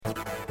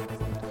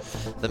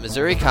The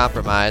Missouri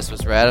Compromise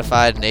was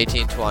ratified in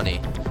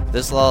 1820.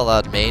 This law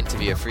allowed Maine to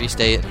be a free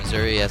state and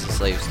Missouri as a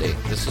slave state.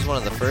 This was one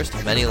of the first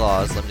of many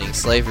laws limiting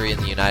slavery in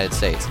the United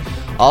States.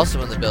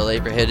 Also in the bill, they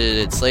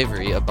prohibited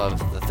slavery above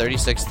the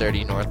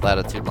 3630 north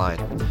latitude line.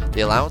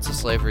 The allowance of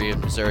slavery in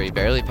Missouri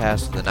barely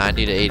passed with a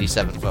 90 to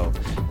 87 vote.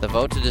 The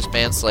vote to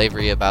disband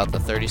slavery about the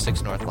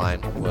 36 north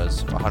line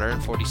was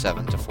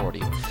 147 to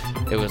 40.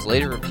 It was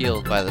later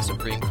repealed by the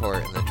Supreme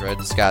Court in the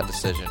Dred Scott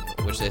decision,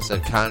 which they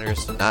said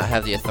Congress did not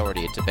have the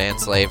authority to ban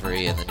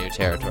slavery in the new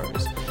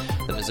territories.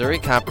 The Missouri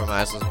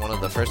Compromise was one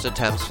of the first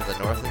attempts for the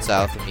North and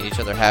South to meet each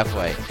other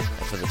halfway,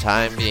 and for the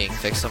time being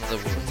fix some of the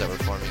wounds that were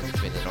forming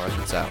between the North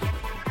and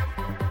South.